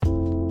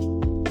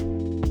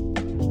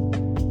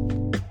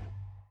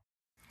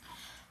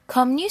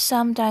Comme nous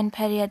sommes dans une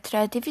période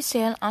très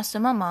difficile en ce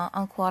moment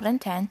en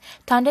quarantaine,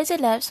 tant des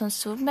élèves sont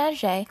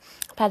submergés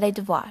par les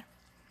devoirs.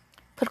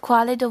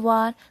 Pourquoi les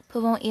devoirs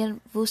pouvons-ils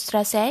vous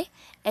stresser?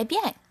 Eh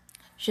bien,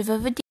 je veux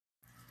vous dire.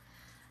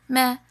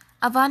 Mais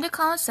avant de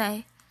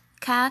commencer,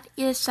 car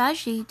il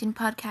s'agit d'un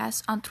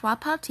podcast en 3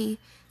 parties,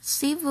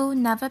 si vous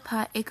n'avez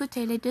pas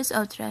écouté les 2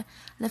 autres,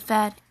 le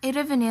faire et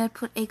revenir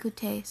pour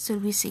écouter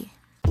celui-ci.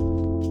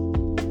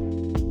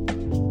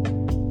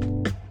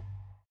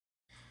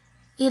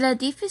 Il est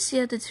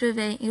difficile de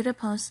trouver une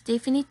réponse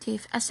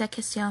définitive à cette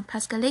question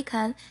parce que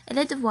l'école et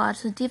les devoirs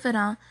sont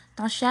différents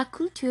dans chaque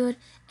culture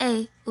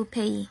et ou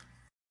pays.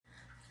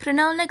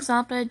 Prenons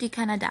l'exemple du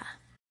Canada.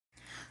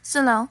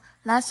 Selon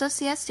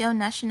l'Association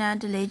nationale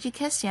de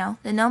l'éducation,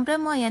 le nombre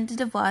moyen de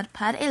devoirs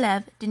par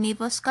élève de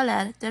niveau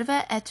scolaire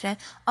devrait être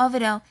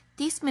environ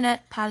 10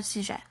 minutes par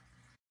sujet.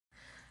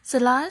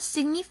 Cela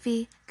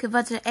signifie que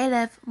votre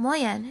élève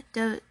moyen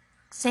de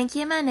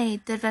 5e année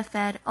devrait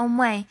faire au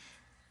moins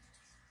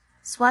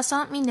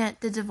 60 minutes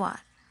de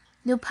devoirs.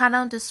 Nous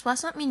parlons de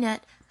 60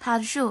 minutes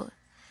par jour,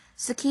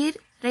 ce qui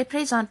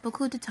représente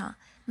beaucoup de temps,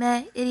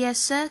 mais il y a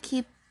ceux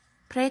qui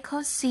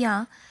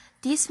précautionnent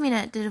 10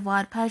 minutes de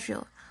devoirs par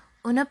jour,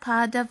 ou ne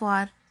pas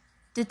devoir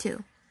du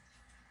tout.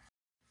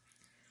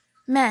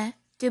 Mais,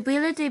 depuis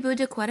le début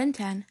de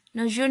quarantaine,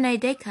 nos journées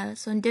d'école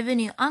sont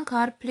devenues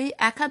encore plus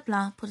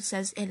accablantes pour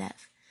ces élèves.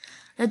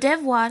 Le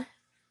devoir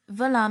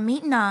valant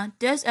maintenant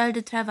 2 heures de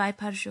travail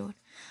par jour.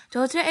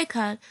 D'autres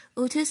écoles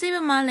où tout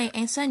simplement les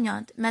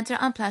enseignantes mettent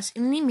en place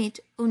une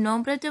limite au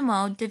nombre de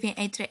mots devant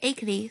être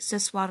écrits ce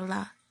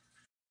soir-là.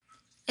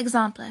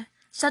 Exemple,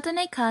 certaines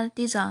écoles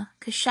disant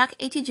que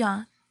chaque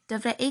étudiant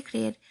devrait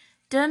écrire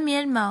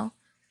 2000 mots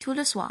tout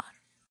le soir.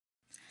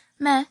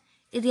 Mais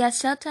il y a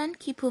certaines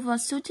qui peuvent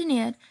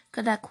soutenir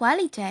que la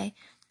qualité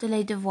de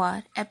les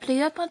devoirs est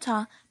plus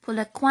importante pour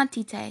la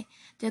quantité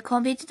de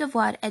combien de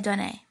devoirs est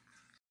donné.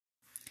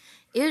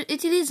 Ils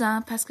utilisent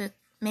parce que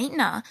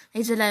maintenant,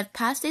 les élèves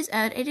passent des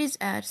heures et des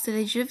heures sur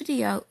les jeux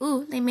vidéo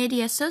ou les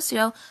médias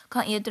sociaux quand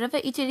ils doivent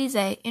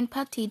utiliser une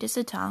partie de ce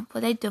temps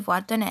pour les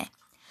devoirs donnés.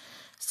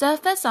 Ce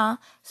faisant,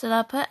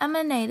 cela peut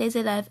amener les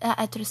élèves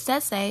à être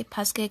stressés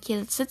parce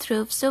qu'ils se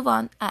trouvent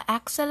souvent à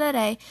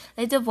accélérer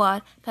les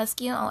devoirs parce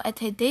qu'ils ont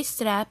été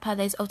distraits par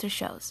les autres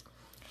choses.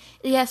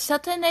 Il y a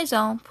certaines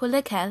raisons pour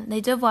lesquelles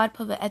les devoirs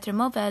peuvent être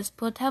mauvais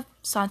pour ta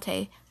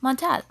santé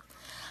mentale.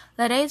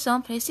 La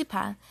raison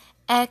principale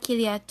est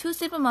qu'il y a tout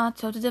simplement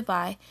trop de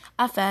travail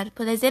à faire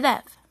pour les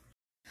élèves.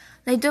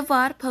 Les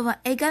devoirs peuvent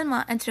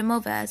également être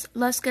mauvais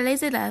lorsque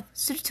les élèves,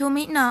 surtout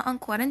maintenant en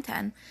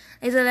quarantaine,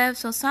 les élèves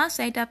sont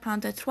censés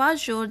apprendre 3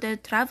 jours de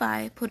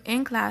travail pour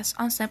une classe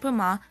en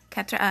simplement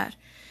 4 heures.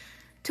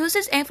 Toutes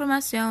ces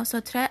informations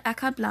sont très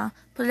accablantes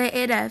pour les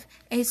élèves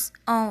et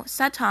on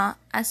s'attend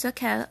à ce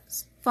qu'elles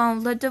font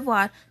le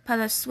devoir par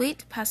la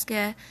suite parce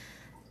qu'elles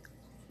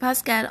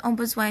ont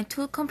besoin de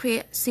tout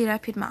compris si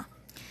rapidement.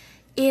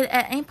 Il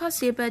est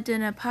impossible de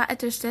ne pas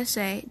être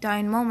stressé dans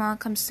un moment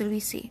comme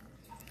celui-ci.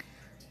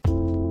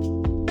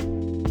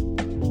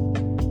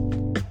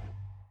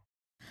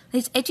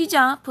 Les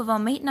étudiants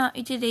peuvent maintenant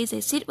utiliser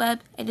des sites web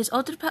et des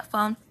autres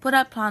plateformes pour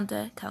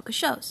apprendre quelque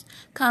chose,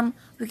 comme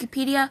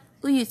Wikipédia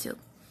ou YouTube.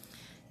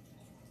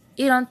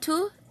 Ils ont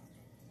tout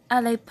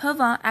à les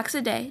pouvant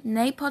accéder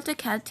n'importe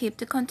quel type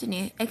de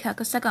contenu en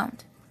quelques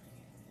secondes,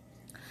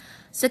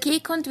 ce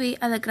qui conduit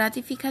à la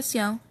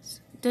gratification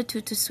de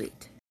tout de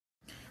suite.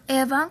 Et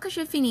avant que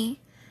je finisse,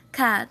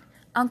 car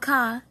en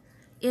cas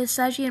il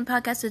s'agit d'un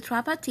podcast de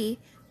 3 parties,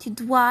 tu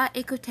dois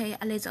écouter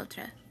les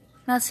autres.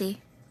 Merci.